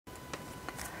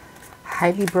Hi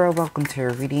Libra, welcome to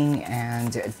your reading,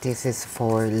 and this is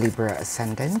for Libra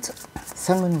Ascendant.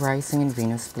 Sun, Moon, Rising, and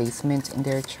Venus placement in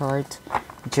their chart.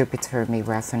 Jupiter may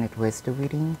resonate with the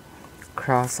reading.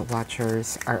 Cross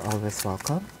watchers are always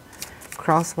welcome.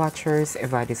 Cross watchers,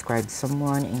 if I describe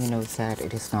someone and you know that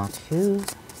it is not you,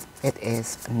 it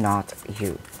is not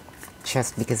you.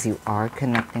 Just because you are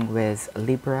connecting with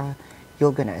Libra,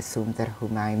 you're gonna assume that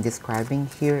whom I'm describing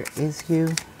here is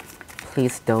you.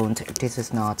 Please don't, this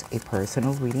is not a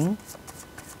personal reading.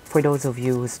 For those of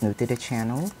you who's new to the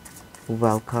channel,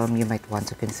 welcome. You might want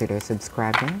to consider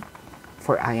subscribing,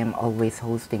 for I am always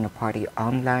hosting a party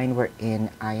online wherein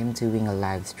I am doing a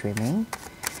live streaming.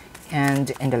 And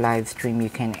in the live stream, you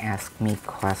can ask me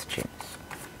questions.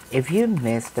 If you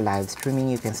missed the live streaming,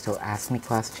 you can still ask me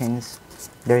questions.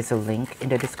 There's a link in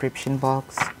the description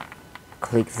box.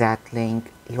 Click that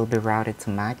link, you'll be routed to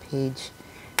my page.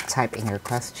 Type in your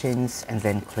questions and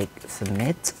then click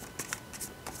submit.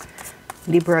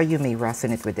 Libra, you may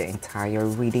resonate with the entire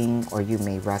reading, or you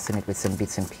may resonate with some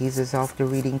bits and pieces of the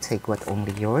reading. Take what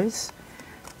only yours.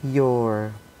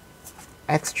 Your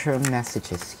extra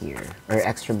messages here, or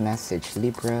extra message,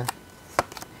 Libra,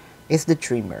 is the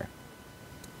dreamer.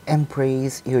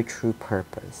 Embrace your true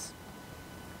purpose.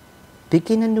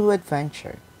 Begin a new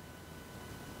adventure.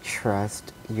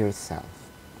 Trust yourself.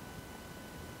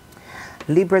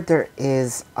 Libra, there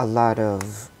is a lot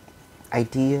of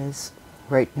ideas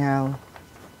right now,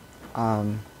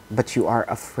 but you are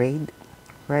afraid,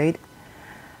 right?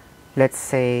 Let's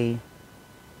say,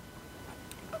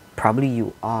 probably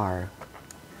you are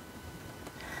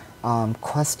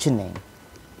questioning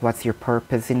what's your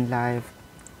purpose in life,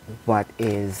 what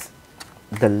is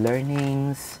the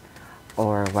learnings,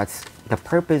 or what's the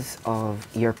purpose of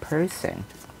your person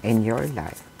in your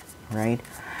life, right?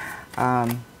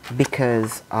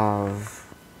 Because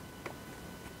of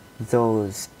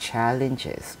those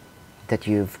challenges that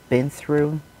you've been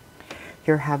through,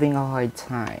 you're having a hard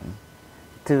time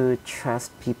to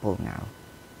trust people now.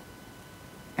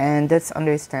 And that's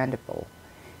understandable.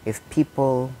 If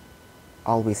people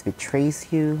always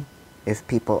betrays you, if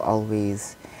people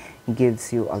always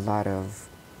gives you a lot of,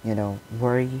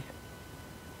 worry,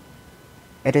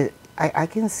 I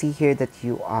can see here that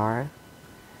you are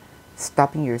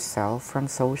stopping yourself from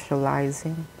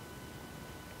socializing,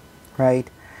 right?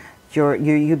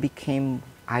 You became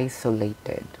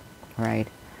isolated, right?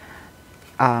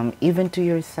 Even to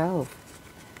yourself,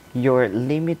 you're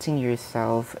limiting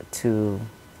yourself to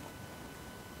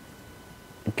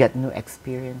get new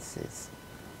experiences.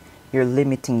 You're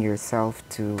limiting yourself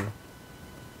to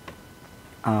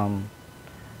I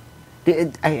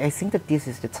think that this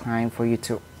is the time for you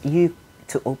to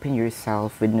open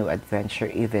yourself with new adventure,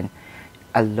 even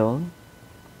alone.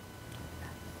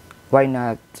 Why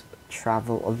not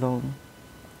travel alone,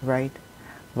 right?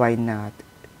 Why not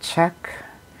check?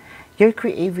 Your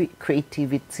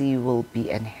creativity will be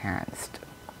enhanced,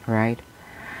 right?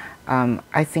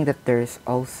 I think that there's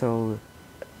also,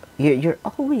 you're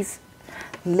always,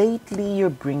 lately you're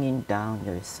bringing down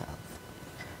yourself.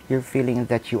 You're feeling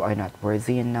that you are not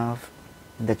worthy enough,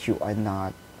 that you are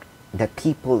not, that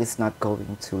people is not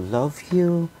going to love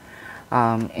you.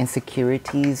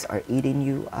 Insecurities are eating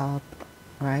you up,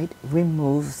 right?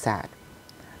 Remove that.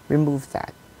 Remove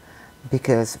that.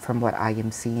 Because from what I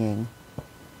am seeing,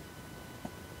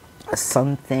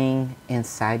 something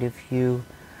inside of you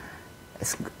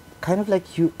is kind of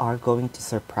like you are going to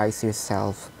surprise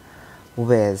yourself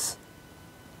with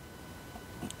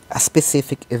a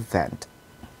specific event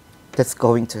that's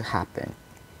going to happen.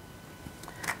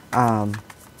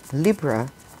 Libra,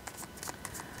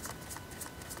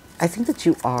 I think that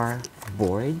you are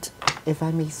bored, if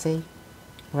I may say,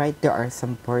 right? There are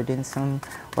some burdensome,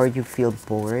 or you feel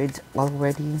bored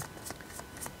already.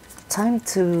 Time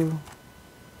to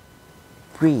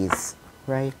breathe,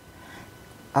 right?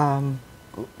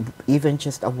 Even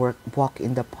just a walk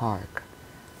in the park.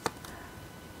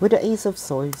 With the Ace of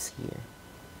Swords here,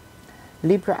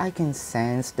 Libra, I can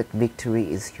sense that victory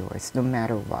is yours no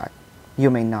matter what. You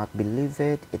may not believe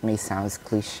it, it may sound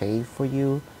cliche for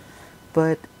you,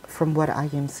 but from what I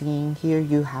am seeing here,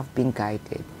 you have been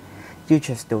guided. You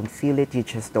just don't feel it, you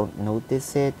just don't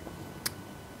notice it.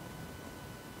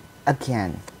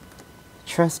 Again,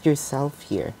 trust yourself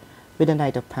here. With the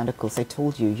Knight of Pentacles, I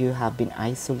told you, you have been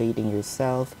isolating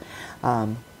yourself.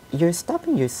 You're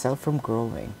stopping yourself from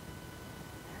growing.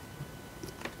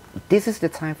 This is the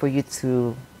time for you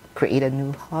to create a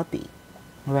new hobby,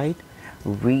 right?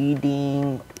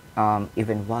 Reading,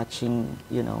 even watching,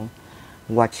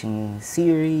 watching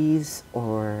series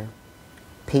or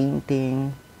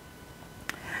painting.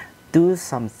 Do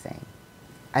something.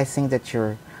 I think that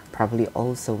you're probably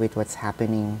also with what's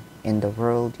happening in the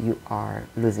world, you are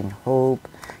losing hope,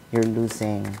 you're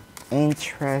losing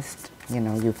interest, you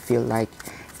know, you feel like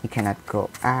you cannot go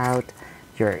out,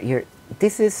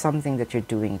 this is something that you're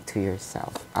doing to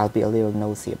yourself. I'll be a little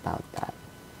nosy about that.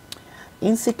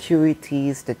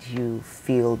 Insecurities that you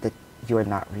feel that you're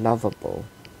not lovable,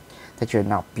 that you're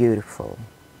not beautiful,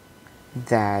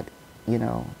 that, you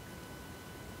know,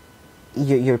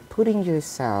 you're putting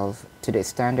yourself to the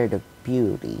standard of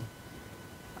beauty,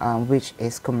 which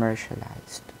is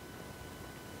commercialized.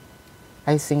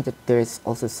 I think that there's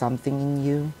also something in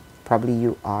you, probably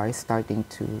you are starting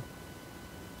to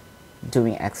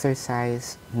doing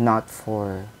exercise, not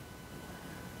for,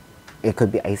 it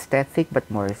could be aesthetic,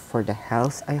 but more for the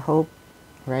health, I hope,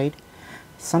 right?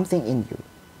 Something in you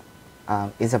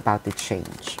is about to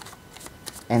change.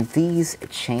 And these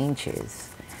changes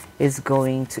is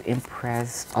going to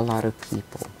impress a lot of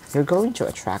people. You're going to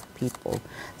attract people.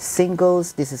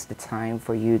 Singles, this is the time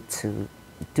for you to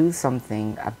do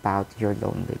something about your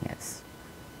loneliness.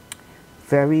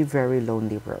 Very, very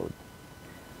lonely road.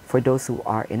 For those who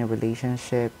are in a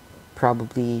relationship,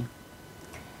 probably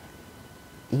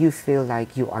you feel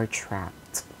like you are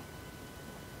trapped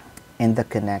in the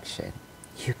connection.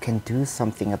 You can do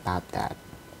something about that.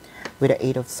 With the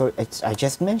Eight of Swords, I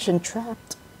just mentioned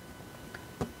trapped.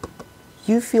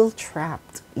 You feel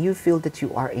trapped. You feel that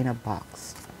you are in a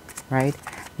box, right?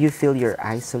 You feel you're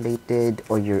isolated,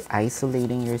 or you're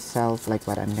isolating yourself, like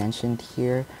what I mentioned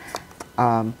here,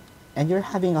 and you're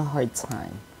having a hard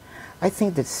time. I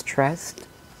think that stressed,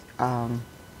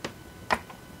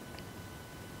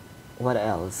 what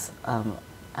else?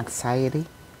 Anxiety,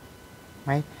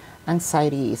 right?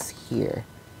 Anxiety is here.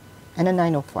 And the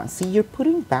Nine of Wands. See, you're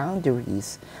putting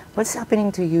boundaries. What's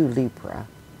happening to you, Libra,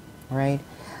 right?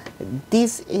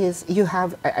 This is, you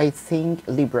have, I think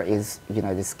Libra is, you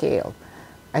know, the scale.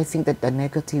 I think that the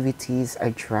negativities are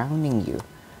drowning you,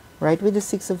 right? With the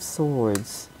Six of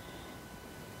Swords.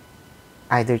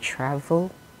 Either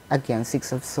travel, again,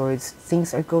 Six of Swords,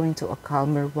 things are going to a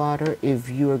calmer water if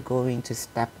you are going to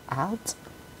step out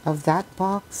of that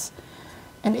box.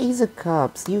 And Ace of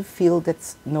Cups, you feel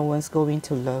that no one's going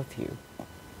to love you.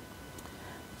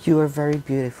 You are very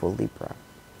beautiful, Libra.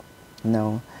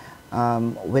 No,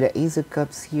 with the Ace of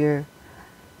Cups here,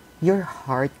 your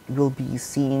heart will be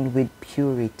seen with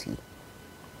purity.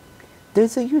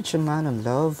 There's a huge amount of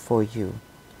love for you.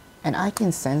 And I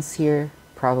can sense here,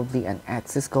 probably an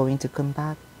ex is going to come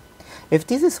back. If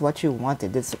this is what you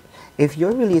wanted, if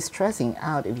you're really stressing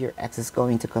out, if your ex is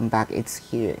going to come back,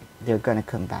 it's here. They're going to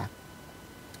come back.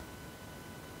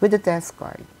 With the Death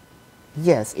card,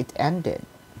 yes, it ended.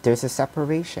 There's a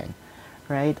separation,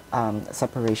 right?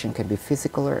 Separation can be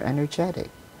physical or energetic.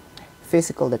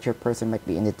 Physical, that your person might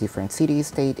be in a different city,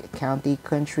 state, county,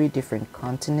 country, different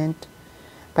continent.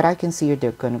 But I can see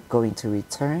they're going to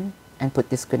return and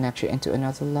put this connection into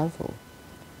another level.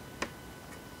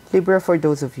 Libra, for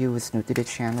those of you who's new to the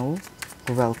channel,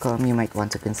 welcome. You might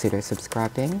want to consider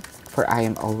subscribing, for I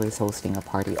am always hosting a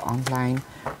party online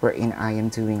wherein I am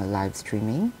doing a live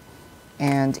streaming.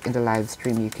 And in the live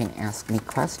stream, you can ask me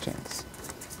questions.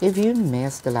 If you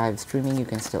missed the live streaming, you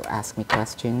can still ask me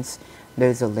questions.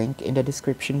 There's a link in the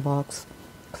description box.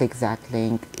 Click that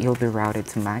link. You'll be routed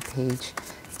to my page.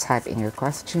 Type in your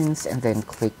questions and then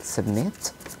click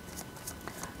submit.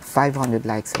 500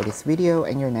 likes for this video,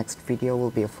 and your next video will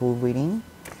be a full reading.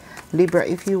 Libra,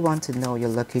 if you want to know your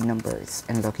lucky numbers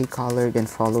and lucky color, then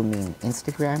follow me on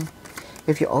Instagram.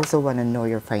 If you also want to know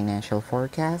your financial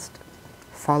forecast,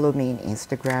 follow me on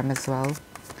Instagram as well.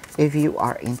 If you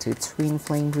are into twin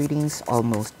flame readings,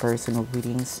 almost personal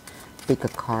readings, pick a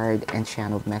card and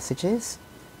channel messages.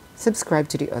 Subscribe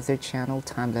to the other channel,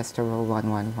 Timeless Tarot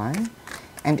 111.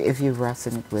 And if you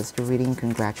resonate with the reading,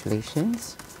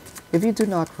 congratulations. If you do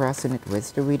not resonate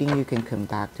with the reading, you can come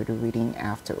back to the reading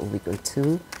after a week or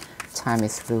two. Time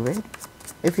is fluid.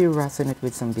 If you resonate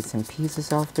with some bits and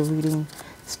pieces of the reading,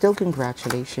 still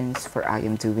congratulations, for I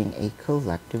am doing a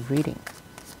collective reading.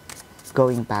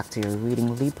 Going back to your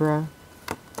reading, Libra,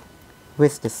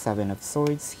 with the Seven of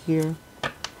Swords here,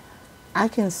 I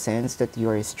can sense that you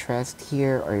are stressed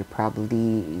here, or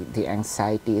probably the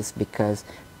anxiety is because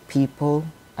people,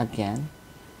 again,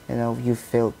 you know, you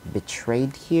feel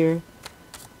betrayed here.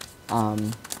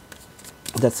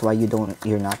 That's why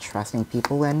you're not trusting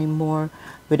people anymore.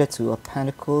 With the Two of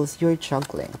Pentacles, you're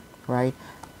juggling, right?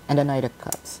 And the Knight of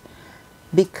Cups,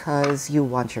 because you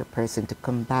want your person to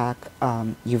come back.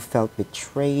 You felt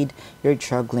betrayed. You're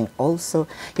juggling also.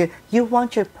 You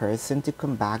want your person to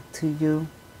come back to you,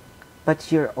 but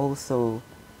you're also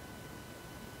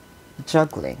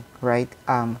juggling, right?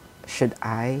 should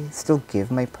I still give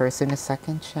my person a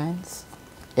second chance?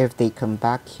 If they come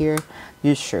back here,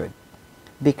 you should,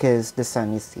 because the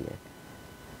sun is here.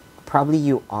 Probably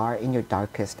you are in your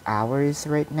darkest hours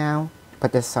right now,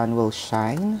 but the sun will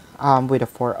shine with a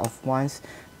Four of Wands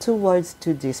towards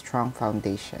to this strong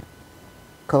foundation,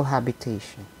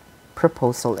 cohabitation,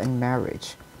 proposal, and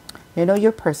marriage. You know,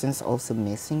 your person's also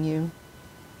missing you.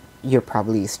 You're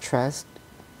probably stressed,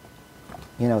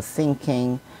 you know,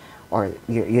 thinking, or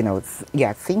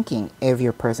thinking if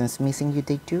your person's missing you.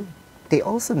 They do. They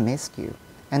also missed you,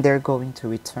 and they're going to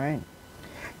return.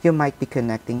 You might be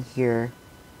connecting here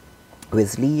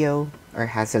with Leo, or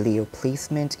has a Leo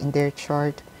placement in their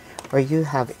chart, or you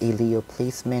have a Leo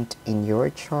placement in your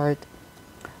chart.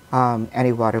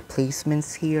 Any water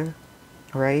placements here,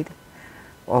 right?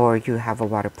 Or you have a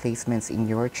water placements in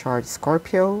your chart.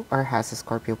 Scorpio, or has a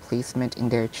Scorpio placement in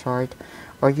their chart,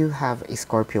 or you have a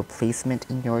Scorpio placement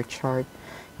in your chart.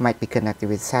 You might be connected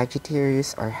with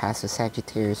Sagittarius, or has a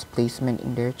Sagittarius placement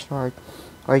in their chart,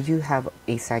 or you have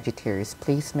a Sagittarius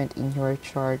placement in your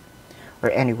chart,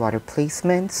 or any water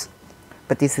placements.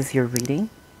 But this is your reading,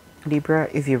 Libra.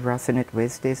 If you resonate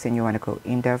with this and you want to go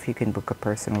in depth, you can book a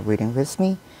personal reading with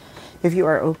me. If you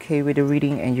are okay with the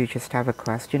reading and you just have a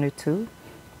question or two,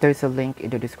 there's a link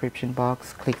in the description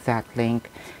box. Click that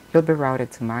link. You'll be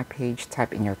routed to my page.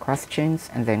 Type in your questions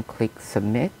and then click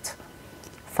submit.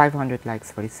 500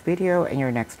 likes for this video, and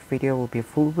your next video will be a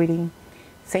full reading.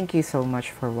 Thank you so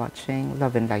much for watching.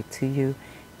 Love and light to you.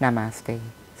 Namaste.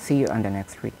 See you on the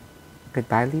next reading.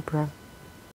 Goodbye, Libra.